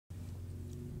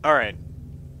Alright,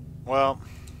 well,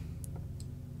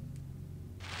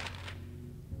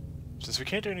 since we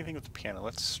can't do anything with the piano,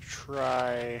 let's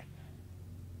try...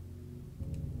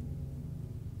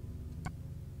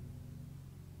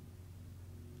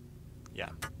 Yeah,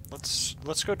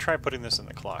 let's go try putting this in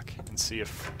the clock and see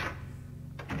if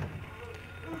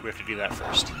we have to do that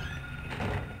first.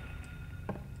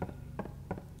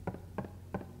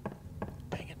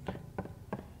 Dang it.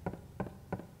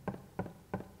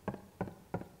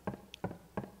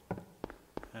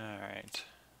 Alright,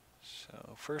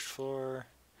 so first floor,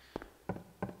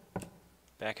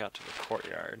 back out to the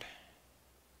courtyard,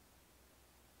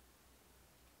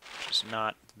 which is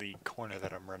not the corner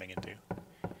that I'm running into.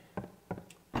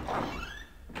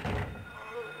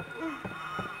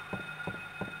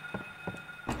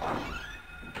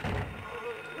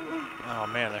 Oh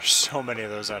man, there's so many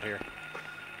of those out here.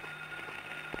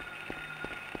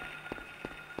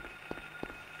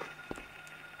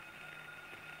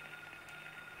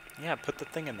 Yeah, put the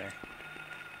thing in there.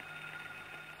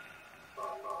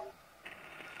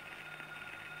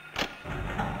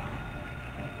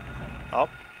 Oh,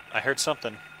 I heard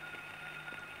something.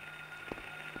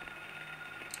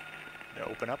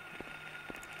 Open up.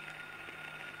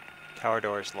 Tower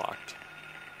door is locked.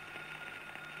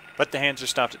 But the hands are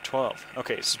stopped at 12.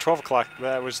 Okay, so 12 o'clock,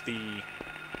 that was the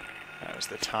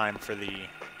time for the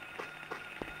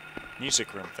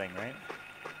music room thing, right?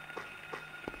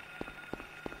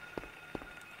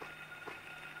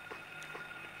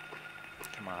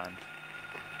 Come on.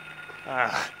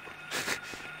 Ah.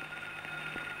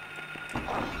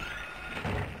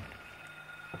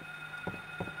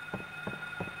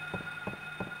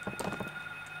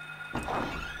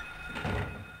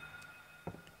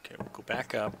 Okay, we'll go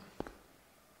back up.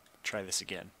 Try this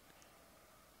again.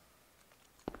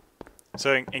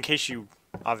 So in case you,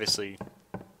 obviously,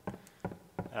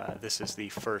 this is the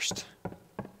first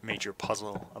major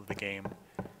puzzle of the game.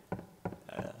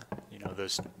 You know,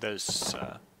 those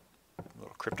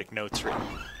little cryptic notes written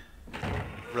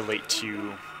relate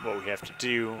to what we have to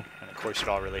do, and of course it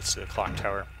all relates to the clock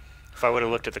tower. If I would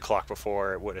have looked at the clock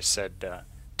before, it would have said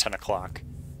 10 o'clock,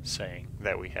 saying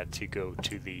that we had to go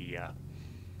to the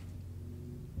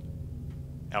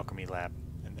alchemy lab.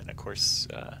 And then of course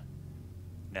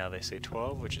now they say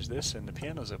 12, which is this, and the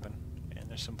piano's open, and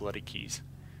there's some bloody keys.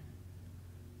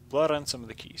 Blood on some of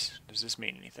the keys. Does this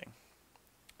mean anything?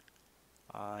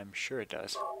 I'm sure it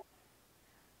does.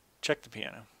 Check the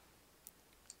piano.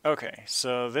 Okay,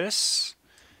 so this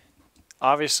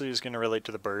obviously is going to relate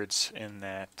to the birds in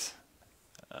that,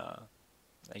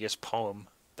 I guess, poem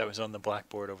that was on the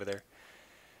blackboard over there.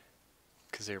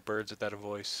 Because they're birds without a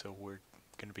voice, so we're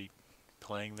going to be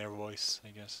playing their voice,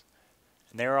 I guess.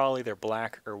 And they're all either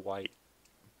black or white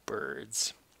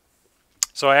birds.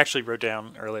 So I actually wrote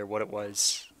down earlier what it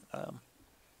was.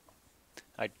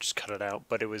 I just cut it out,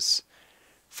 but it was: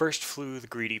 first flew the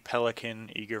greedy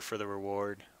pelican, eager for the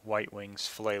reward, white wings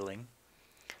flailing.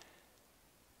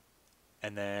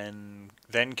 And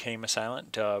then came a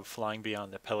silent dove, flying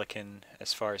beyond the pelican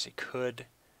as far as he could.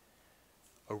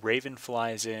 A raven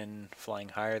flies in, flying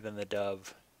higher than the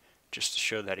dove, just to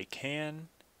show that he can.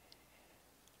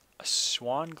 A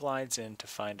swan glides in to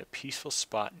find a peaceful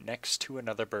spot next to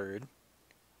another bird.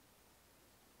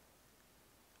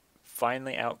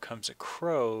 Finally out comes a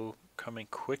crow, coming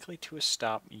quickly to a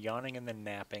stop, yawning and then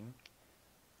napping.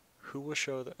 Who will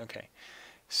show the... Okay,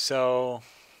 so...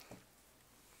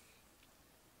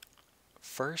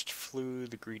 First flew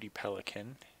the greedy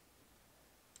pelican.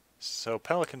 So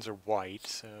pelicans are white,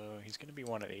 so he's going to be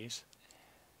one of these.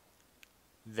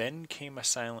 Then came a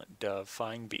silent dove,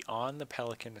 flying beyond the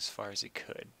pelican as far as he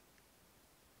could.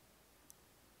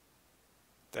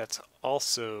 That's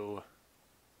also...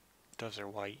 Doves are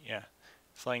white, yeah.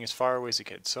 Flying as far away as he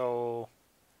could. So,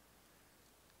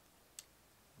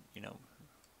 you know,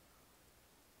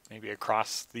 maybe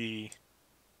across the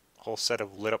whole set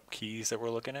of lit up keys that we're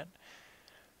looking at.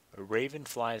 A raven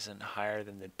flies in higher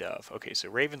than the dove. Okay, so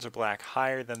ravens are black.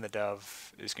 Higher than the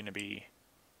dove is going to be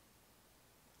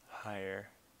higher.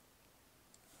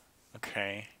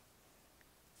 Okay.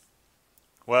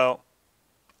 Well,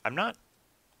 I'm not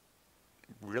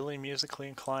really musically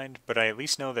inclined, but I at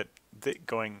least know that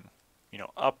going, you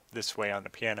know, up this way on the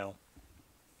piano,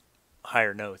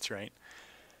 higher notes, right?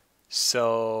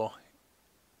 So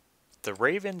the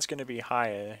raven's going to be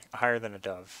higher than a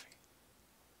dove.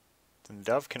 Then the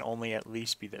dove can only at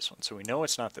least be this one. So we know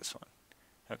it's not this one.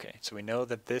 Okay, so we know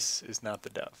that this is not the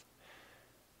dove.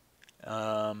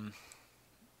 And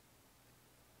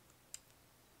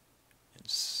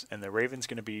the raven's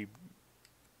going to be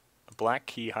a black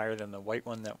key higher than the white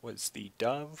one that was the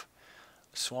dove.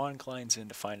 Swan glides in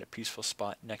to find a peaceful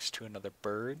spot next to another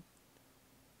bird.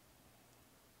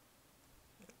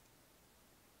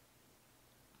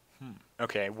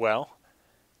 Okay, well,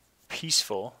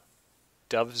 peaceful.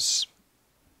 Doves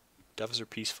are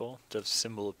peaceful. Doves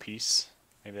symbol of peace.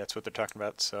 Maybe that's what they're talking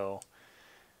about. So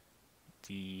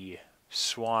the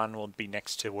swan will be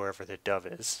next to wherever the dove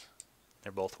is.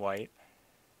 They're both white.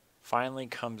 Finally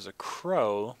comes a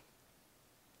crow,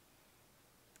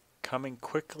 coming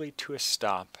quickly to a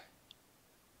stop.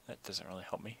 That doesn't really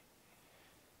help me.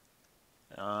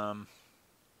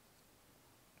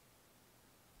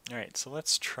 Alright, so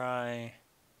let's try...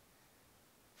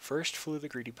 First flew the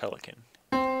greedy pelican.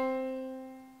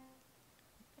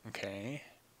 Okay.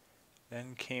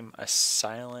 Then came a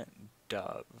silent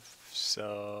dove.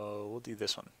 So we'll do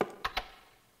this one.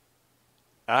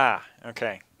 Ah,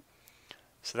 okay.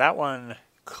 So that one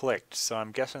clicked, so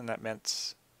I'm guessing that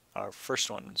meant our first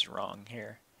one was wrong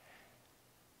here.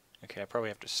 Okay, I probably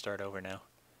have to start over now.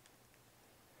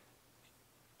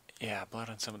 Yeah, blot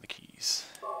on some of the keys.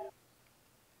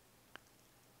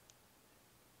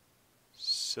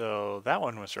 So that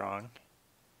one was wrong.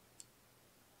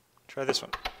 Try this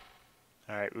one.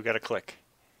 Alright, we got a click.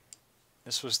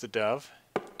 This was the dove.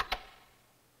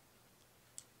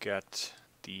 Got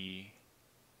the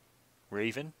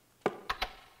raven.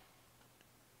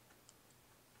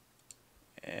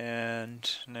 And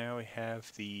now we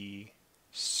have the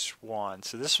swan.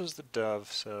 So this was the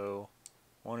dove, so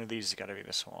one of these has got to be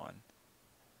the swan.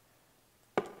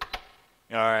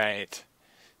 Alright.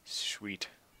 Sweet.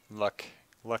 Luck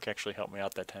actually helped me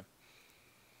out that time.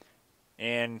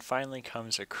 And finally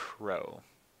comes a crow.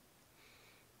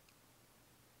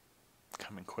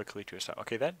 Coming quickly to a stop.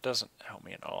 Okay, that doesn't help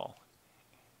me at all.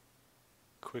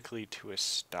 Quickly to a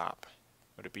stop.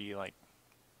 Would it be like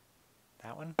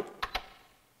that one?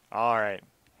 Alright.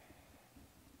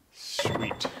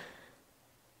 Sweet.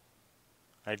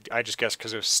 I just guessed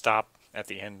because it was stop at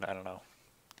the end. I don't know.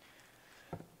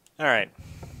 Alright.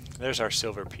 There's our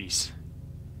silver piece.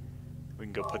 We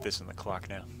can go put this in the clock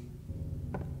now.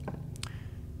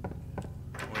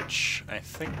 Which, I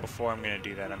think before I'm going to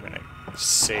do that, I'm going to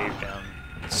save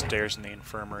downstairs in the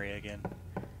infirmary again.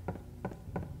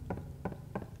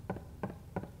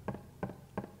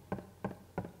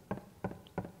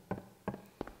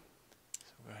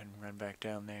 So go ahead and run back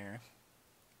down there.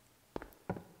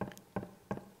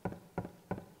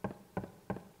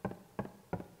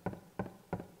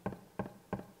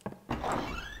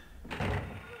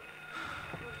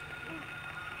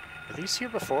 Were these here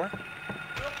before?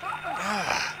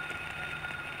 Ah.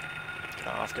 Get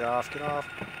off, get off, get off.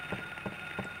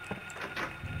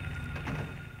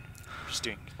 I'm just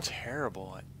doing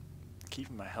terrible at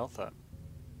keeping my health up.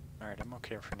 Alright, I'm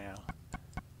okay for now.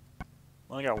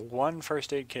 Only got one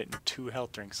first aid kit and 2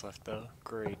 health drinks left though.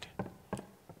 Great.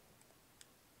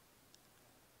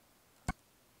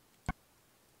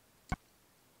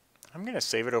 I'm gonna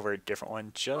save it over a different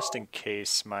one just in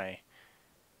case my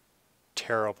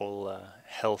terrible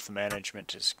health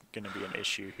management is going to be an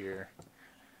issue here.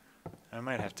 I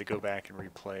might have to go back and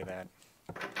replay that.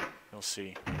 You'll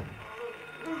see.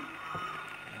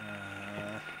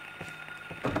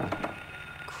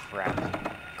 Crap.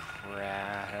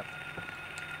 Crap.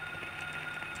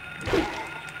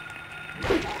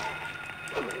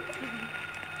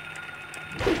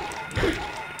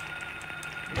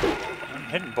 I'm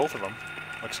hitting both of them,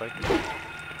 looks like.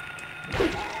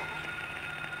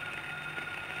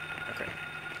 Okay.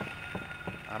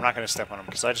 I'm not going to step on them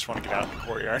because I just want to get out in the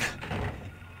courtyard.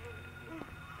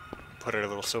 Put a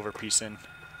little silver piece in.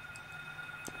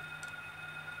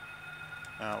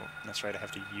 Oh, that's right, I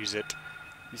have to use it.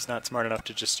 He's not smart enough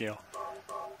to just, you know,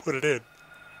 put it in.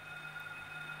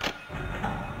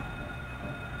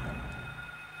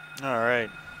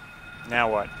 Alright.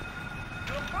 Now what?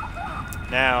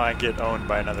 Now I get owned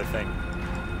by another thing.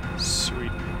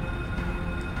 Sweet.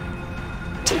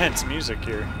 Tense music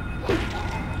here.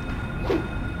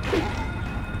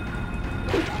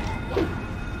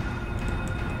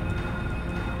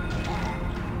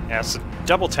 Yeah, so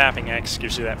double tapping X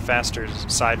gives you that faster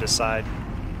side-to-side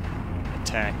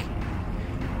attack.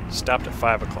 Stopped at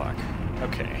 5 o'clock.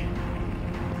 Okay.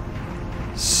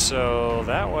 So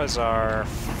that was our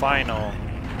final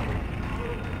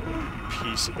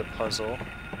piece of the puzzle.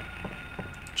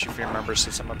 Which, if you remember,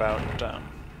 said something about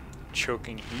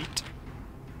choking heat.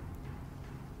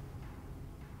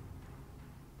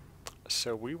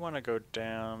 So we want to go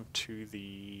down to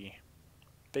the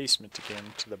basement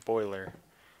again, to the boiler.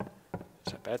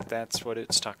 So I bet that's what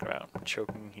it's talking about,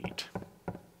 choking heat.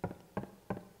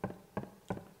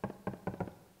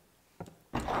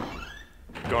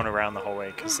 Going going around the whole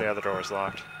way because the other door is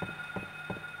locked.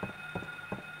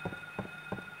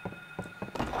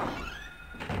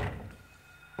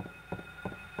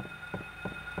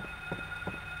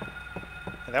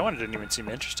 And that one didn't even seem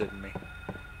interested in me.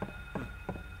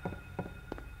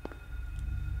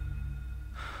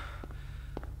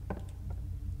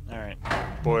 Alright,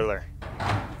 boiler.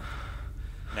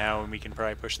 Now we can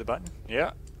probably push the button.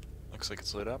 Yeah, looks like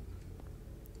it's lit up.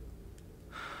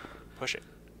 Push it.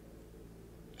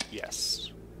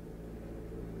 Yes.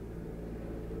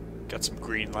 Got some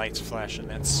green lights flashing.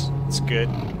 That's good.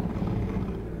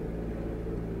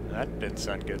 That didn't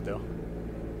sound good though.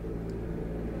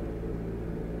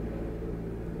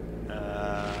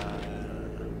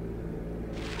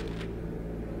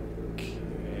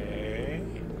 Okay.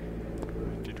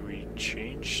 Did we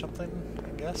change something? I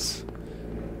guess.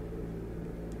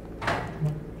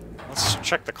 Let's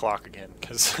check the clock again,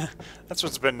 because that's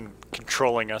what's been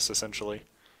controlling us, essentially.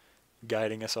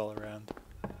 Guiding us all around.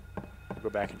 Go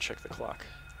back and check the clock.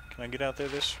 Can I get out there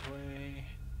this way?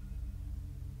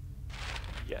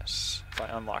 Yes. If I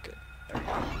unlock it. There we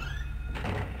go.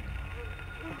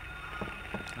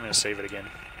 I'm going to save it again.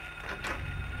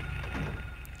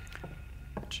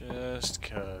 Just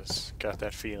because. Got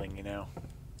that feeling, you know.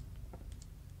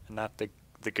 And not the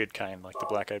good kind, like the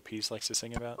Black Eyed Peas likes to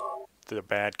sing about. The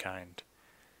bad kind.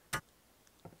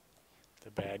 The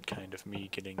bad kind of me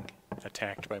getting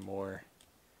attacked by more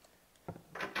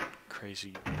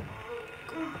crazy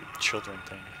children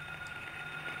thing.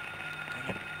 Dang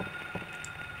it.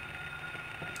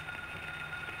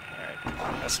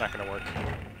 Alright, that's not gonna work.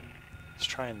 Let's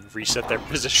try and reset their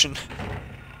position.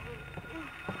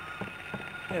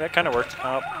 Hey, that kinda worked.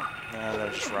 Oh, nah,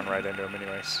 they'll just run right into him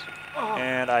anyways.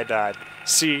 And I died.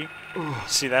 See,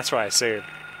 that's why I saved.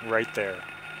 Right there.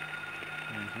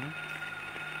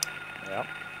 Yep.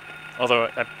 Although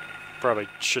I probably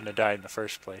shouldn't have died in the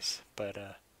first place, but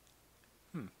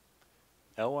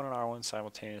L1 and R1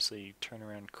 simultaneously turn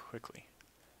around quickly.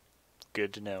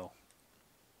 Good to know.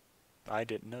 I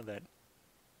didn't know that.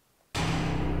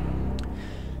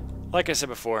 Like I said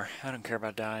before, I don't care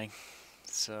about dying.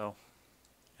 So,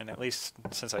 and at least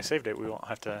since I saved it, we won't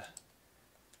have to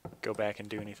go back and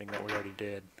do anything that we already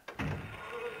did.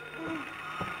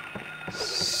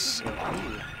 So,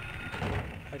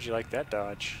 how'd you like that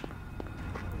dodge?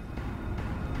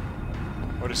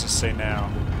 What does this say now?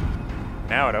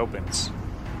 Now it opens.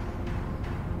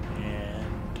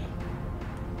 And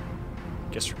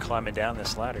guess we're climbing down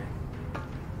this ladder.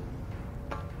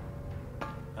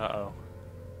 Uh-oh.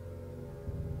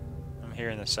 I'm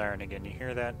hearing the siren again. You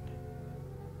hear that?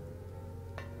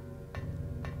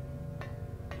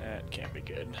 That can't be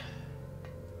good.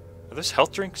 Are those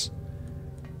health drinks?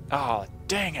 Oh,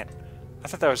 dang it! I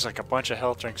thought that was like a bunch of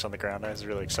health drinks on the ground. I was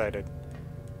really excited.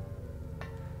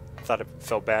 I thought it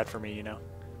felt bad for me, you know.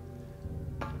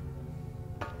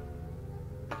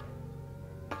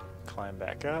 Climb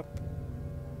back up.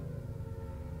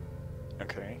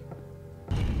 Okay.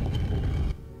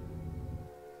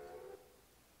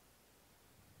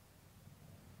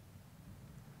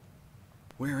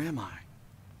 Where am I?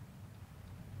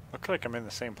 Looks like I'm in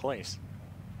the same place.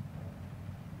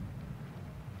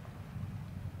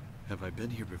 Have I been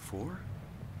here before?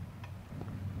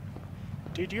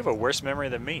 Dude, you have a worse memory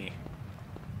than me.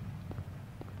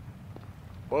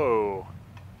 Whoa.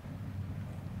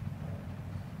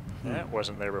 That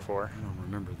wasn't there before. I don't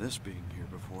remember this being here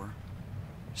before.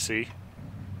 See?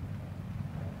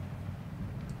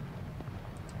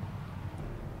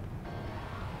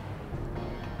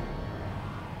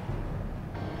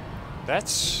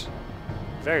 That's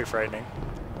very frightening.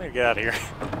 I'm gonna get out of here.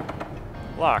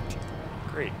 Locked.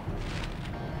 Great.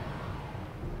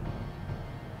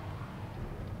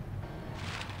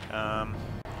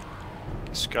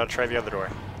 Just gotta try the other door.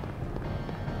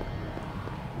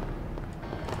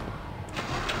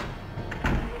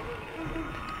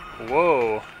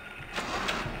 Whoa.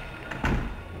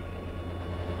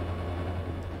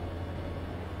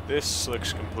 This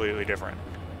looks completely different.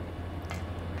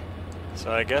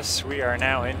 So I guess we are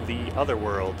now in the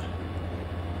otherworld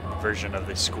version of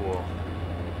the school.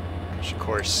 Which, of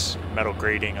course, metal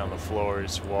grating on the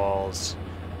floors, walls,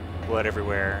 blood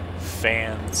everywhere,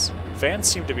 fans. Fans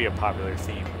seem to be a popular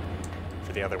theme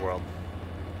for the otherworld.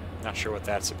 Not sure what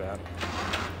that's about.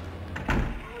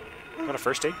 Got a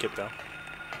first aid kit, though.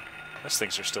 Those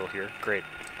things are still here. Great.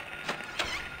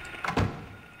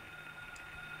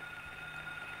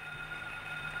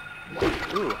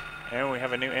 Ooh, and we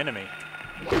have a new enemy.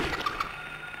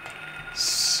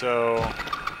 So,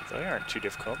 they aren't too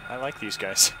difficult. I like these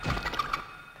guys.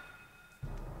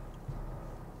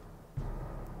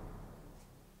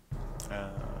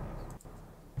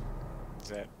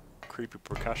 creepy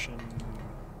percussion,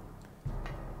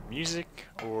 music,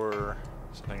 or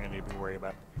something I need to be worried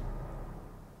about.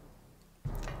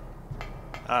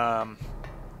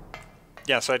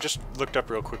 Yeah, so I just looked up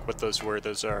real quick what those were.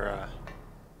 Those are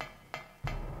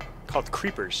called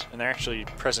creepers, and they're actually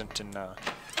present in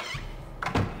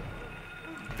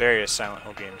various Silent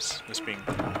Hill games. This being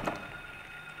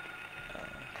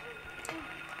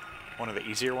one of the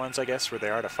easier ones, I guess, where they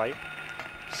are to fight.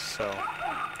 So,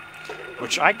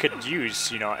 which I could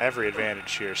use, you know, every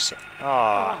advantage here. So,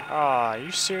 are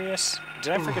you serious?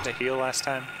 Did I forget to heal last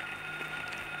time?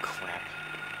 Crap.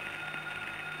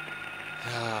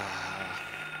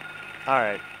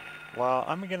 Alright, well,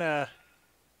 I'm gonna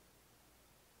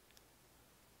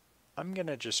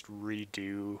just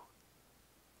redo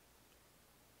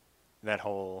that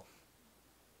whole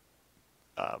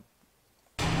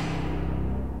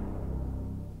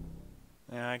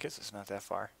yeah, I guess it's not that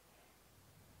far.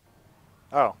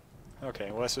 Oh, okay,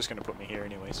 well that's just gonna put me here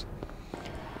anyways.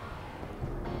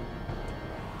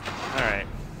 Alright.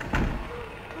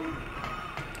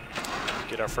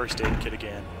 Get our first aid kit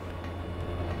again.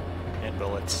 And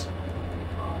bullets.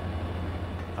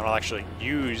 I'll actually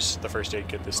use the first aid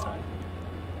kit this time.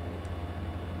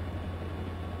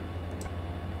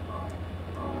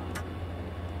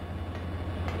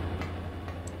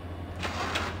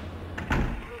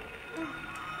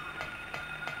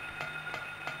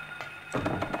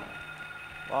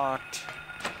 Locked.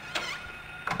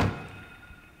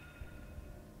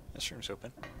 This room's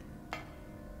open.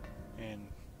 And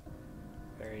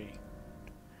very...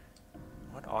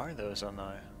 What are those on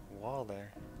the wall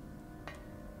there?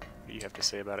 What do you have to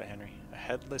say about it, Henry? A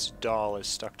headless doll is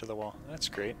stuck to the wall. That's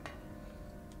great.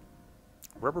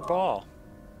 Rubber ball.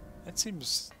 That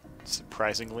seems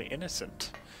surprisingly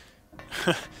innocent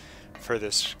for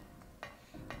this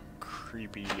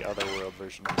creepy otherworld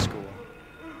version of the school.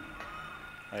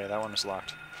 Oh yeah, that one is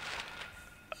locked.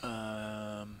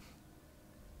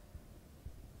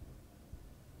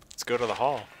 Let's go to the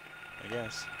hall, I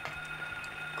guess.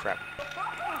 Crap.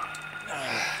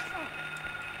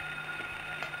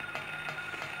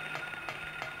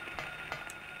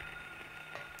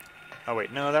 Oh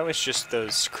wait, no, that was just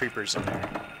those creepers in there.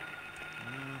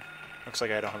 Looks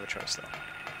like I don't have a choice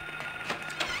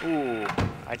though. Ooh,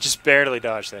 I just barely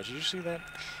dodged that. Did you see that?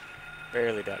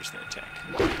 Barely dodged the attack.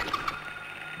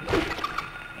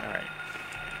 Alright.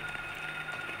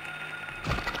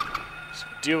 So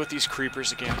deal with these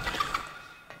creepers again.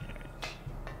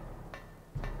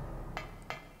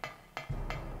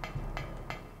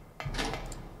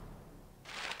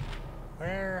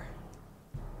 Where?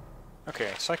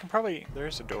 Okay, so I can probably...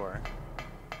 There's a door.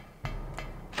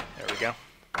 There we go.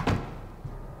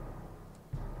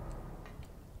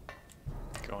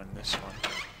 Go in this one.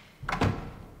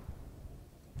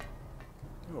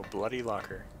 Ooh, a bloody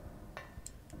locker.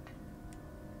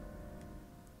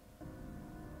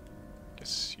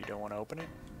 Guess you don't want to open it?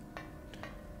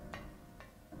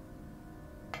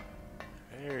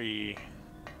 Very...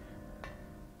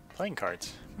 Playing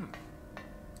cards.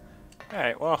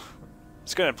 Alright, well,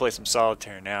 let's go ahead and play some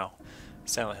solitaire now.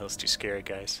 Silent Hill's too scary,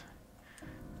 guys.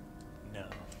 No.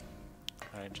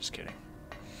 I'm just kidding.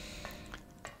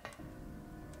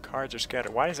 Cards are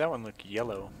scattered. Why does that one look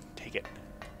yellow? Take it.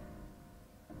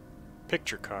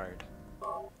 Picture card.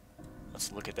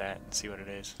 Let's look at that and see what it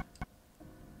is.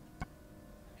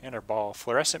 And our ball.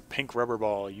 Fluorescent pink rubber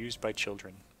ball used by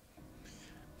children.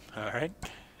 Alright.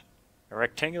 A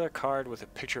rectangular card with a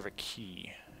picture of a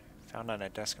key. Found on a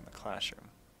desk in the classroom.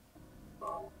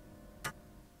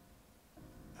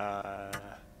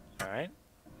 Alright.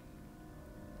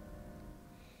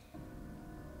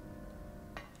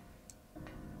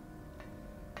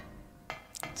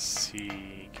 Let's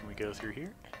see, can we go through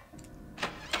here?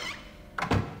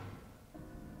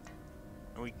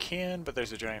 We can, but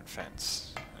there's a giant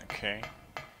fence. Okay.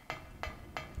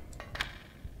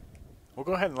 We'll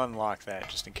go ahead and unlock that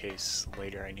just in case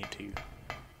later I need to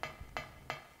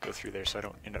go through there so I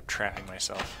don't end up trapping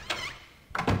myself.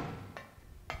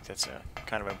 That's a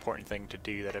kind of important thing to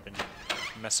do that I've been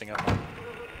messing up on.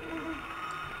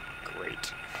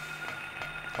 Great.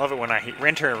 I love it when I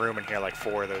enter a room and hear like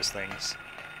 4 of those things.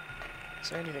 Is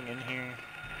there anything in here?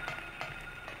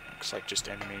 Looks like just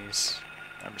enemies.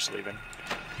 I'm just leaving.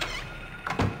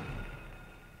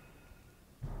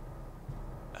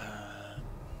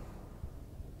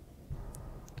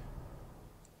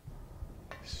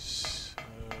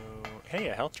 Hey,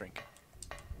 a health drink.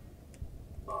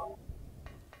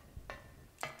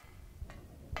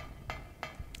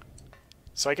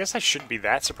 So I guess I shouldn't be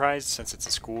that surprised since it's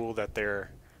a school that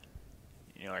there,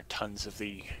 you know, are tons of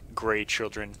the gray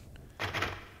children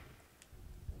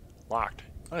Locked.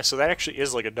 Oh, so that actually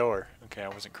is like a door. Okay, I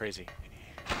wasn't crazy.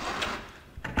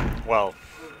 Well,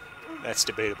 that's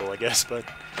debatable, I guess, but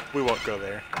we won't go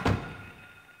there.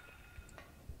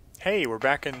 Hey, we're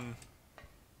back in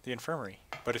the infirmary,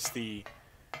 but it's the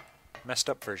messed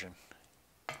up version.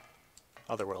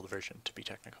 Otherworld version, to be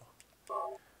technical.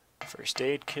 First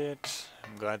aid kit.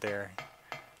 I'm glad they're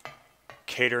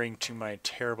catering to my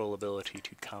terrible ability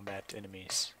to combat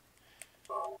enemies.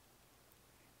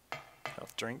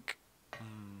 Health drink.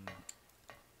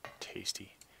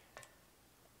 Tasty.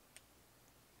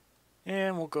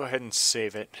 And we'll go ahead and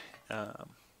save it.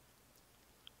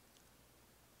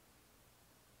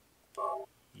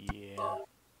 Yeah.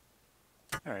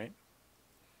 Alright.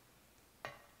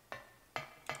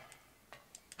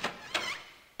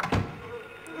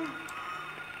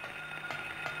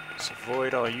 Let's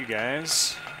avoid all you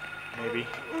guys. Maybe.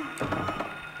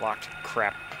 Locked.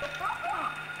 Crap.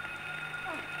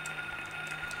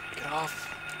 Get off.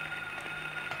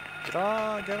 Get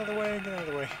on. Get out of the way. Get out of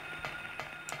the way.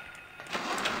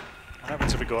 What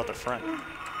happens if we go out the front?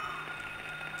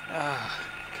 Ah,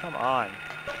 come on.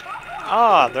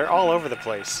 Ah, they're all over the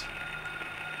place.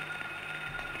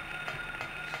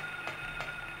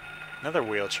 Another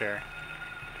wheelchair.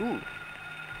 Ooh.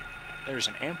 There's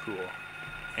an ampoule.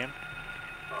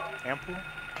 Ampoule?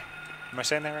 Am I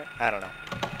saying that right? I don't know.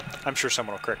 I'm sure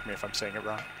someone will correct me if I'm saying it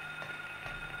wrong.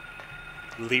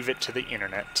 Leave it to the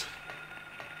internet.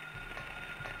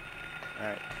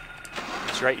 Alright.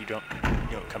 That's right, you don't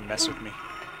come mess with me.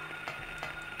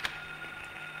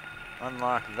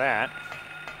 Unlock that.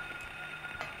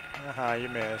 Aha, you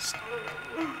missed.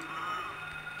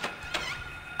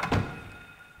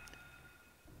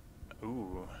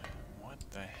 Ooh, what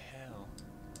the hell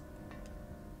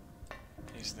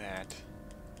is that?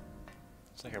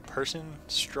 It's like a person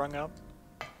strung up.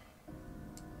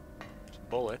 Some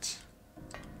bullets.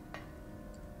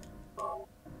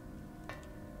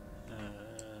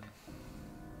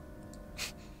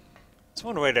 It's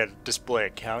one way to display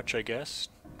a couch, I guess.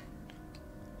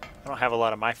 I don't have a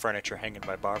lot of my furniture hanging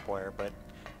by barbed wire, but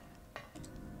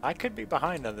I could be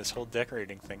behind on this whole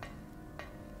decorating thing.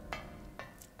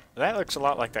 That looks a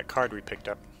lot like that card we picked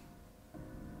up.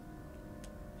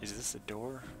 Is this a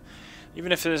door?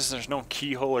 Even if it is, there's no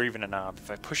keyhole or even a knob.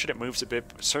 If I push it, it moves a bit,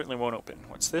 but it certainly won't open.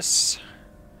 What's this?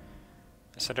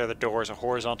 The center of the door is a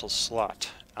horizontal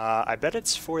slot. I bet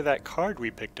it's for that card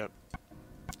we picked up.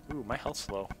 Ooh, my health's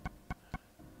low.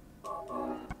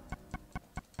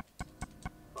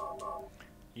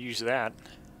 Use that.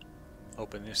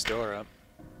 Open this door up.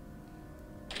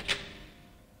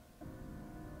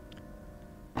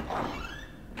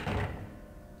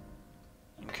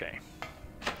 Okay.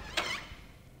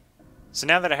 So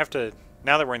now that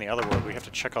now that we're in the other world, we have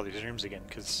to check all these rooms again,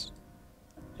 because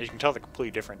as you can tell, they're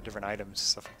completely different items,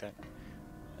 stuff like that.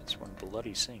 That's one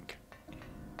bloody sink.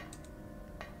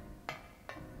 I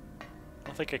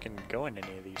don't think I can go in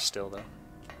any of these still, though.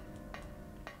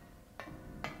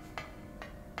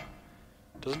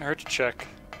 Doesn't hurt to check.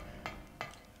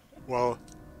 Well...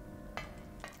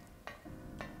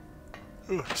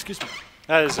 Ooh, excuse me.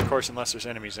 That is, of course, unless there's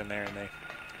enemies in there and they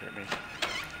hurt me.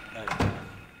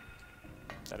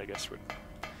 That, I guess, would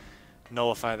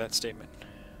nullify that statement.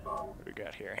 What do we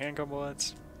got here? Handgun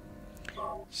bullets.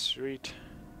 Sweet.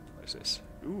 What is this?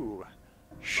 Ooh,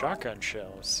 shotgun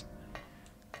shells.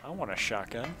 I want a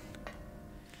shotgun.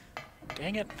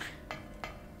 Dang it.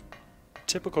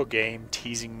 Typical game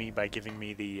teasing me by giving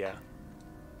me the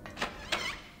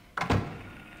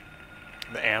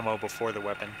ammo before the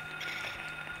weapon.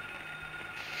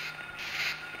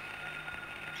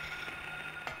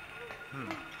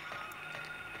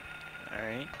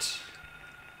 Alright.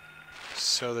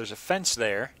 So there's a fence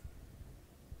there.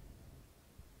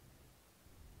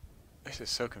 This is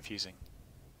so confusing.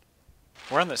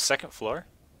 We're on the second floor?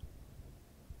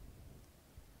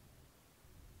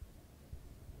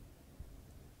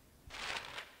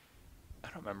 I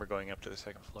don't remember going up to the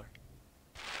second floor.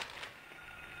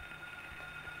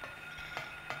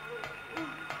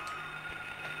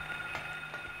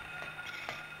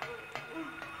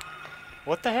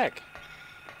 What the heck?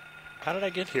 How did I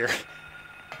get here?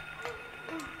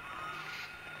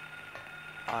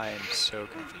 I'm so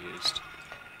confused.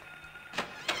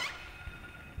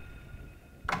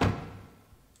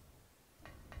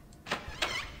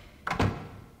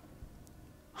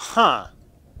 Huh.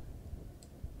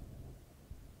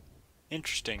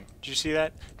 Interesting. Did you see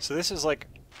that? So this is like...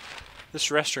 This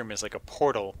restroom is like a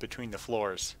portal between the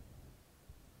floors.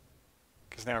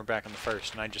 Because now we're back on the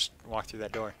first, and I just walked through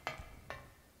that door.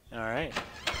 Alright.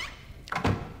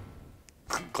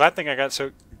 Good thing I got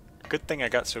so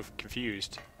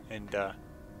confused and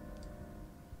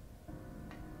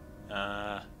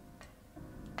Can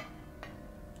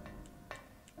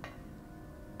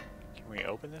we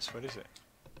open this? What is it?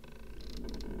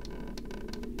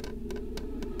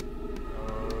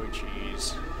 Oh,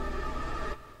 jeez.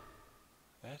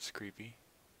 That's creepy.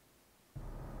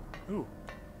 Ooh.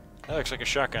 That looks like a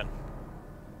shotgun.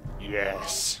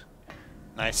 Yes.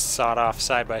 Nice sawed-off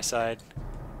side-by-side.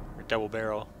 Or double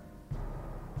barrel.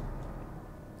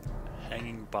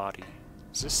 Hanging body.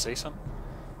 Does this say something?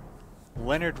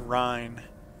 Leonard Rhine.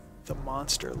 The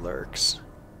monster lurks.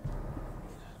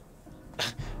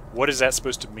 What is that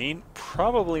supposed to mean?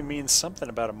 Probably means something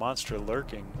about a monster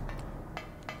lurking.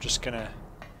 Just gonna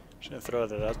throw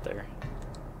that out there.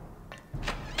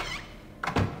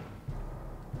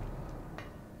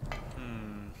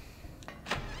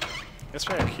 That's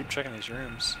why I keep checking these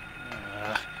rooms.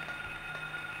 I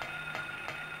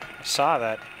saw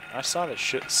that. I saw that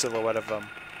shit silhouette of them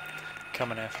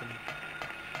coming after me.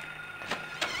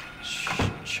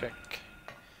 Check.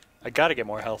 I gotta get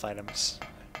more health items.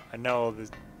 I know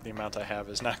the amount I have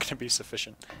is not going to be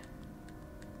sufficient.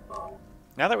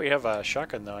 Now that we have a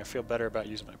shotgun, though, I feel better about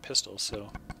using my pistol,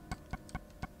 so...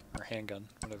 Or handgun,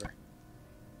 whatever.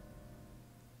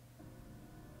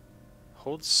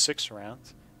 Holds 6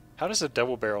 rounds? How does a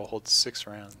double barrel hold 6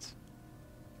 rounds?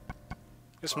 I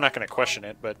guess I'm not going to question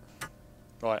it, but...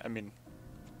 Well, I mean...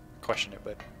 Question it,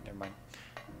 but never mind.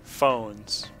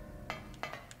 Phones.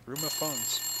 Room of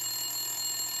phones.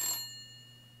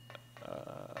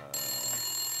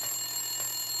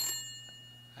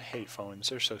 I hate phones.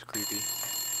 They're so creepy.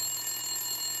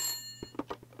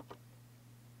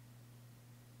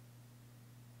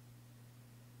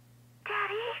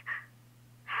 Daddy,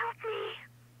 help me.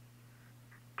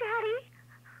 Daddy,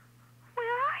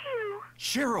 where are you?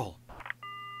 Cheryl!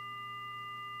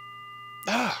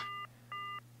 Ah!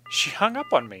 She hung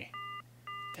up on me.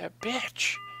 That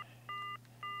bitch.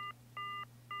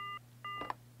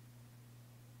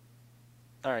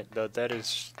 Alright, though, that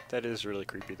is really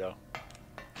creepy, though.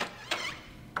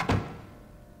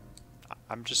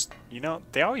 I'm just, you know,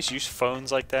 they always use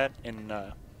phones like that in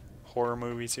horror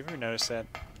movies. You ever notice that?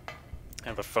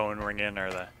 Have the phone ringing or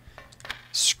the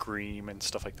scream and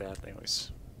stuff like that. They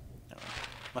always, I don't know,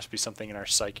 must be something in our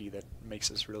psyche that makes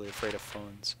us really afraid of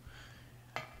phones.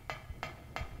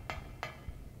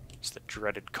 It's the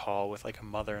dreaded call with like a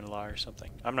mother-in-law or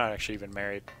something. I'm not actually even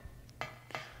married.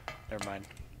 Never mind.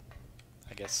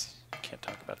 I guess I can't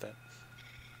talk about that.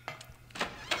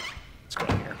 Let's go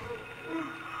in here.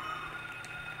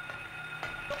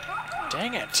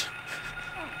 Dang it!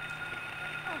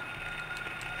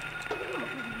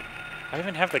 I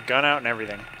even have the gun out and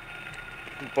everything.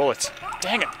 And bullets.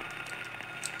 Dang it!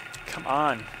 Come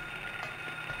on.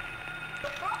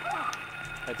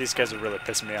 These guys are really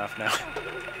pissing me off now.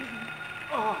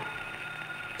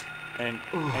 And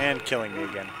killing me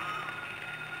again.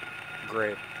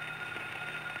 Great.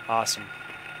 Awesome.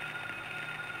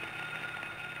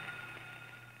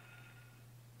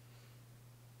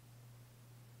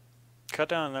 Cut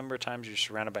down the number of times you're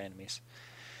surrounded by enemies.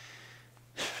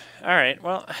 Alright,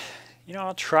 well, you know,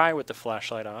 I'll try with the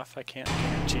flashlight off. I can't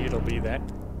guarantee it'll be that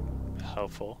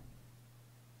helpful.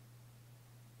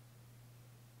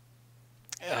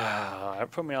 That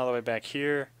put me all the way back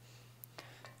here.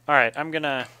 Alright, I'm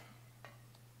gonna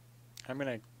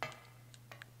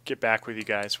get back with you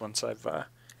guys once I've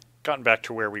gotten back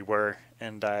to where we were,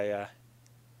 and sorry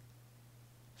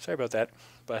about that,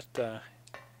 but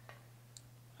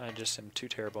I just am too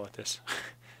terrible at this.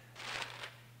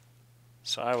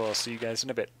 So I will see you guys in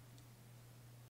a bit.